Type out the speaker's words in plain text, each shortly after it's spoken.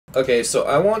Okay, so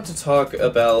I want to talk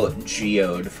about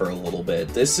Geode for a little bit.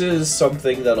 This is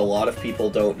something that a lot of people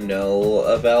don't know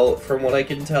about, from what I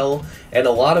can tell, and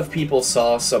a lot of people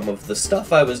saw some of the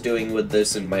stuff I was doing with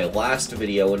this in my last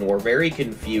video and were very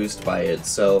confused by it,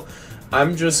 so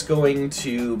I'm just going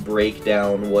to break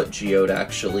down what Geode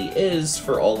actually is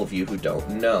for all of you who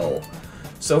don't know.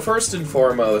 So first and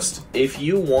foremost, if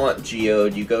you want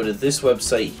Geode, you go to this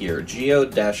website here,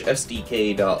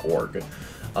 geode-sdk.org.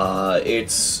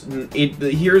 Here's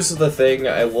the thing,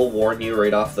 I will warn you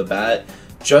right off the bat,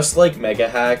 just like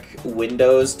MegaHack,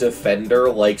 Windows Defender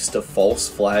likes to false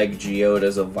flag Geode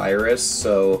as a virus,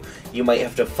 so you might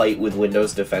have to fight with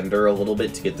Windows Defender a little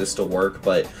bit to get this to work,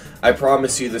 but I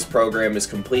promise you this program is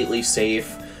completely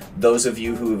safe. Those of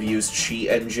you who have used Cheat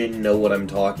Engine know what I'm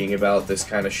talking about. This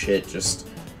kind of shit just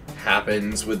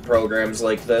happens with programs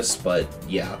like this, but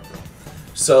yeah.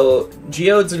 So,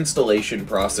 Geode's installation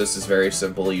process is very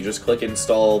simple. You just click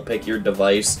install, pick your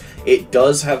device. It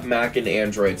does have Mac and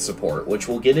Android support, which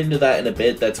we'll get into that in a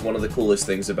bit. That's one of the coolest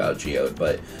things about Geode,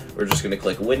 but we're just going to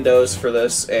click Windows for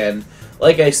this, and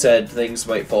like I said, things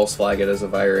might false flag it as a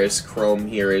virus. Chrome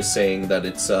here is saying that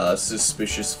it's a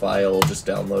suspicious file, just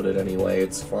download it anyway,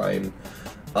 it's fine.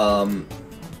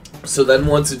 So then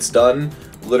once it's done,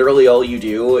 literally all you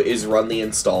do is run the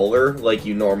installer like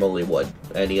you normally would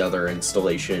any other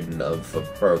installation of a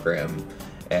program,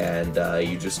 and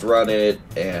you just run it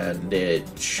and it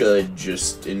should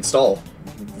just install.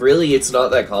 Really, it's not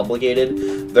that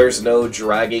complicated. There's no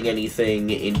dragging anything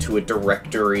into a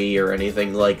directory or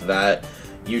anything like that.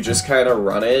 You just kind of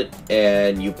run it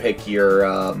and you pick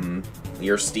your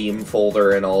Steam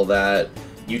folder and all that.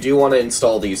 You do want to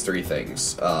install these three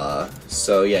things.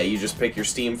 So yeah, you just pick your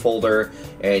Steam folder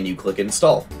and you click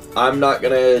install. I'm not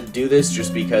gonna do this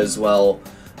just because, well,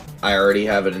 I already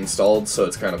have it installed, so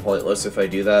it's kind of pointless if I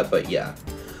do that, but yeah.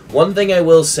 One thing I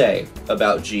will say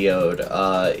about Geode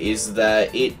is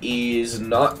that it is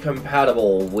not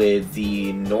compatible with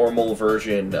the normal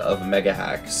version of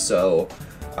MegaHack, so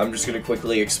I'm just going to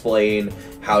quickly explain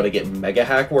how to get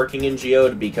MegaHack working in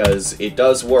Geode, because it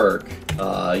does work.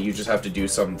 You just have to do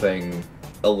something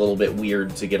a little bit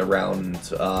weird to get around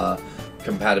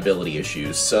compatibility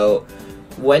issues. So,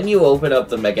 when you open up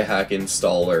the MegaHack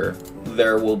installer,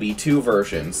 there will be two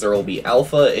versions. There will be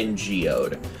Alpha and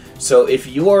Geode. So if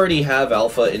you already have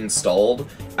Alpha installed,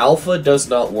 Alpha does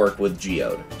not work with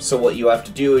Geode. So what you have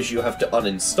to do is you have to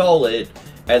uninstall it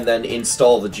and then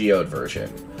install the Geode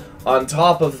version. On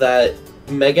top of that,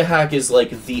 MegaHack is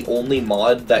like the only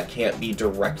mod that can't be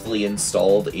directly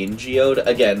installed in Geode.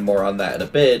 Again, more on that in a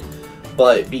bit.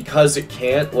 But because it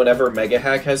can't, whenever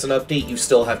MegaHack has an update, you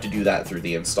still have to do that through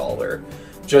the installer.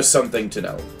 Just something to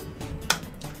know.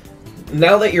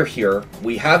 Now that you're here,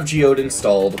 we have Geode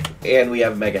installed, and we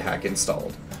have MegaHack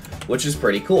installed, which is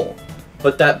pretty cool.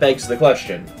 But that begs the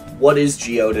question, what is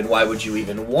Geode and why would you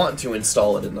even want to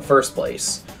install it in the first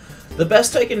place? The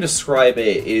best I can describe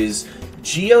it is,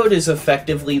 Geode is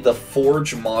effectively the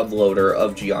Forge mod loader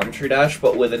of Geometry Dash,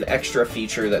 but with an extra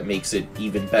feature that makes it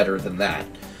even better than that.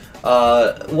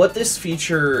 What this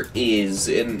feature is,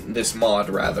 in this mod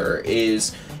rather,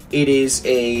 is it is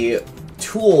a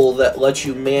tool that lets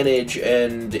you manage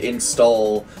and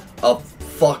install a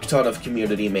fuck ton of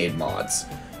community-made mods.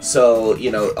 So,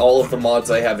 you know, all of the mods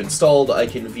I have installed, I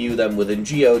can view them within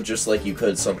Geode just like you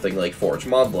could something like Forge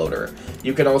Mod Loader.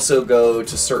 You can also go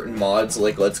to certain mods,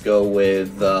 like let's go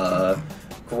with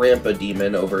Grandpa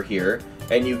Demon over here,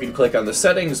 and you can click on the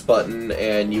settings button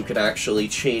and you can actually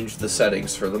change the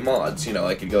settings for the mods. You know,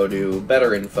 I could go to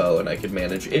Better Info and I could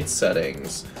manage its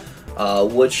settings.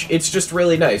 Which, it's just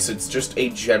really nice. It's just a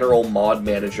general mod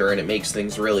manager, and it makes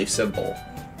things really simple.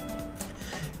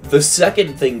 The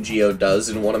second thing Geode does,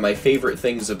 and one of my favorite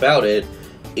things about it,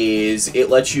 is it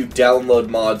lets you download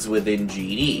mods within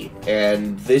GD,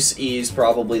 and this is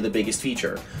probably the biggest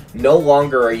feature. No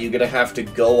longer are you going to have to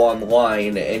go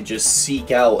online and just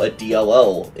seek out a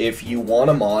DLL. If you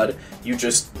want a mod, you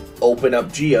just open up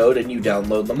Geode and you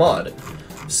download the mod.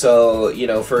 So, you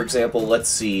know, for example, let's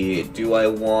see,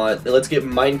 let's get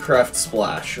Minecraft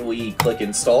Splash. We click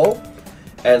install,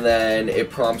 and then it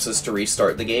prompts us to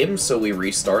restart the game, so we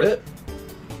restart it.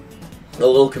 A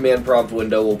little command prompt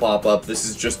window will pop up. This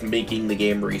is just making the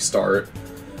game restart.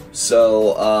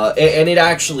 So, and it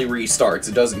actually restarts.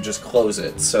 It doesn't just close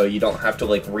it, so you don't have to,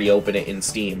 like, reopen it in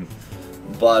Steam.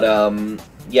 But,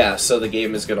 yeah, so the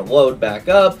game is going to load back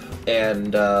up,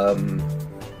 and,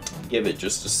 give it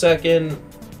just a second.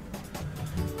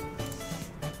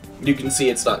 You can see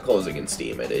it's not closing in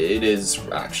Steam. It is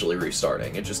actually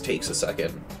restarting. It just takes a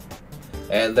second.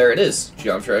 And there it is.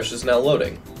 Geometry Dash is now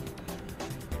loading.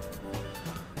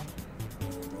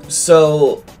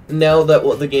 So, now that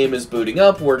the game is booting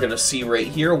up, we're going to see right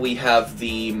here we have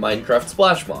the Minecraft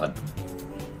Splash mod.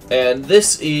 And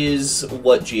this is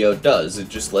what Geode does, it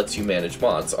just lets you manage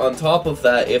mods. On top of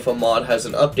that, if a mod has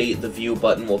an update, the View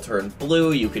button will turn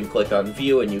blue, you can click on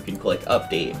View, and you can click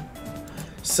Update.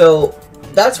 So,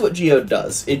 that's what Geode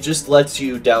does. It just lets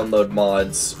you download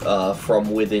mods from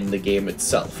within the game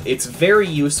itself. It's very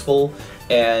useful,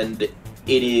 and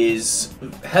it is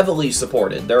heavily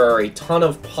supported. There are a ton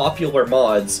of popular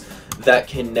mods that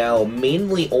can now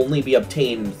mainly only be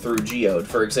obtained through Geode.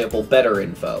 For example, Better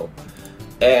Info.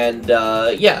 And,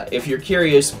 yeah, if you're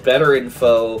curious, Better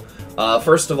Info,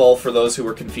 first of all, for those who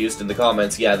were confused in the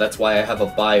comments, yeah, that's why I have a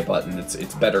buy button.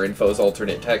 It's Better Info's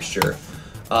alternate texture.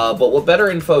 But what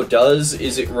Better Info does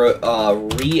is it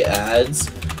re-adds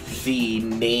the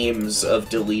names of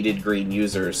deleted green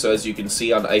users. So as you can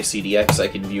see on ICDX, I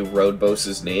can view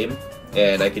Roadboss's name,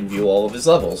 and I can view all of his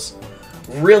levels.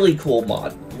 Really cool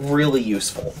mod. Really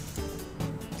useful.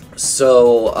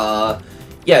 So,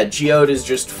 yeah, Geode is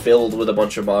just filled with a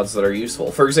bunch of mods that are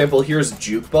useful. For example, here's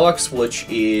Jukebox, which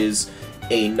is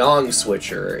a Nong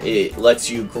switcher. It lets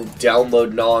you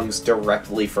download Nongs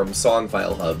directly from Song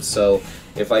File Hub. So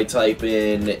if I type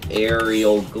in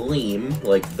Aerial Gleam,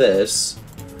 like this,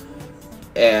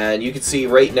 and you can see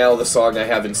right now the song I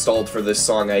have installed for this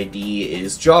song ID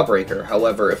is Jawbreaker.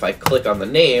 However, if I click on the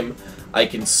name, I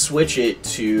can switch it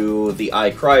to the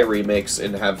I Cry remix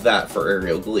and have that for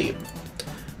Aerial Gleam.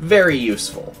 Very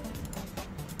useful.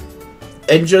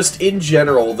 And just in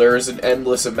general, there's an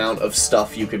endless amount of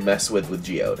stuff you can mess with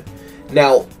Geode.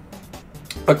 Now,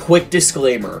 a quick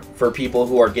disclaimer for people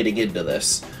who are getting into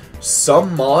this.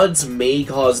 Some mods may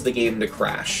cause the game to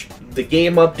crash. The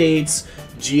game updates,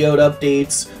 Geode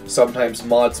updates, sometimes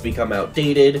mods become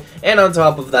outdated, and on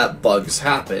top of that, bugs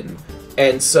happen.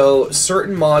 And so,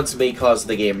 certain mods may cause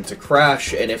the game to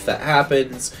crash, and if that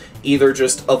happens, either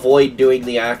just avoid doing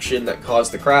the action that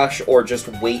caused the crash, or just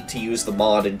wait to use the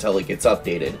mod until it gets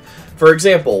updated. For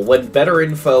example, when Better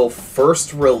Info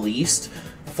first released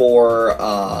for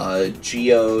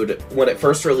Geode, when it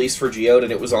first released for Geode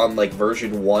and it was on like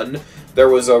version 1, there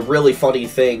was a really funny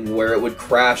thing where it would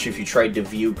crash if you tried to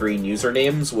view green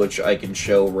usernames, which I can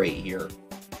show right here.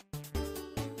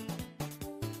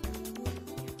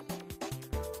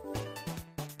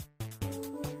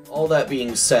 All that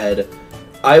being said,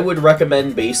 I would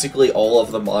recommend basically all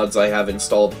of the mods I have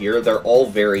installed here. They're all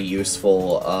very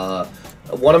useful.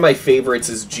 One of my favorites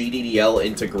is GDDL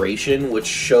integration, which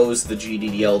shows the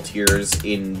GDDL tiers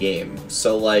in-game.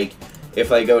 So, like,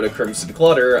 if I go to Crimson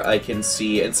Clutter, I can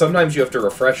see, and sometimes you have to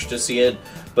refresh to see it,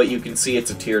 but you can see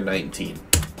it's a tier 19.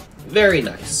 Very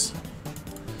nice.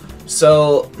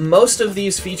 So, most of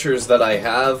these features that I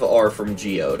have are from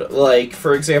Geode. Like,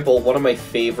 for example, one of my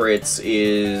favorites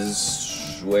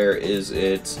is... where is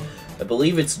it? I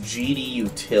believe it's GD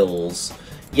Utils.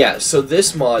 Yeah, so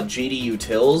this mod, GD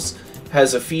Utils,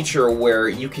 has a feature where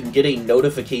you can get a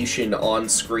notification on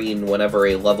screen whenever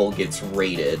a level gets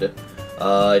rated.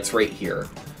 It's right here.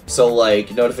 So,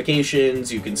 like,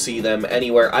 notifications, you can see them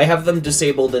anywhere. I have them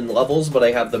disabled in levels, but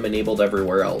I have them enabled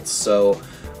everywhere else. So,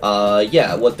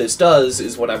 yeah, what this does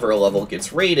is whenever a level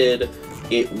gets rated,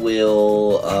 it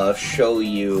will show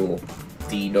you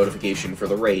the notification for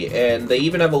the rate. And they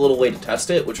even have a little way to test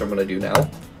it, which I'm going to do now.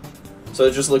 So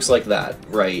it just looks like that,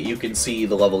 right? You can see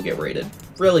the level get rated.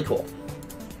 Really cool.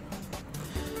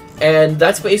 And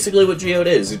that's basically what Geode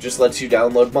is. It just lets you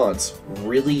download mods.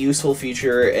 Really useful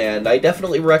feature, and I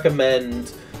definitely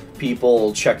recommend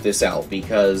people check this out,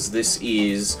 because this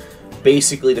is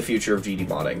basically the future of GD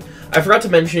modding. I forgot to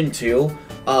mention, too,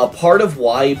 part of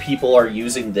why people are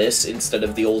using this instead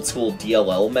of the old-school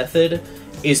DLL method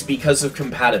is because of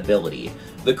compatibility.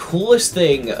 The coolest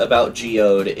thing about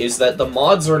Geode is that the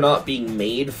mods are not being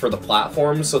made for the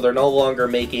platform, so they're no longer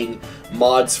making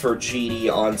mods for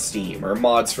GD on Steam, or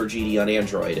mods for GD on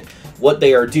Android. What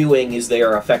they are doing is they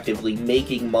are effectively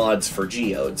making mods for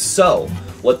Geode. So,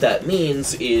 what that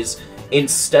means is,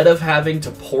 instead of having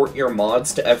to port your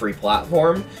mods to every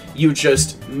platform, you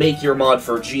just make your mod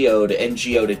for Geode, and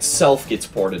Geode itself gets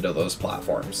ported to those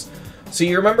platforms. So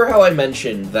you remember how I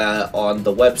mentioned that on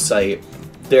the website,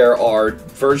 there are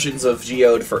versions of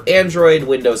Geode for Android,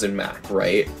 Windows, and Mac,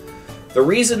 right? The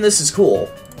reason this is cool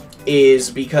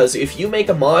is because if you make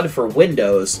a mod for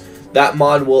Windows, that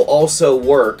mod will also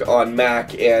work on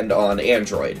Mac and on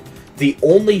Android. The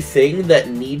only thing that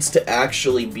needs to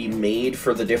actually be made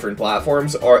for the different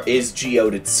platforms is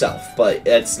Geode itself, but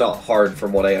it's not hard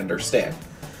from what I understand.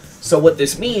 So what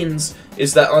this means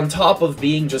is that on top of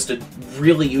being just a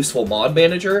really useful mod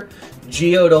manager,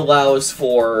 Geode allows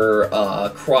for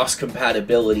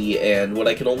cross-compatibility and what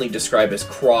I can only describe as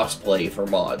cross-play for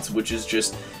mods, which is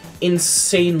just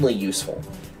insanely useful.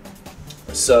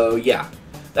 So yeah,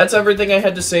 that's everything I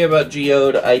had to say about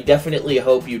Geode. I definitely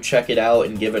hope you check it out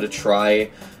and give it a try,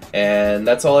 and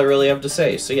that's all I really have to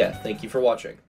say. So yeah, thank you for watching.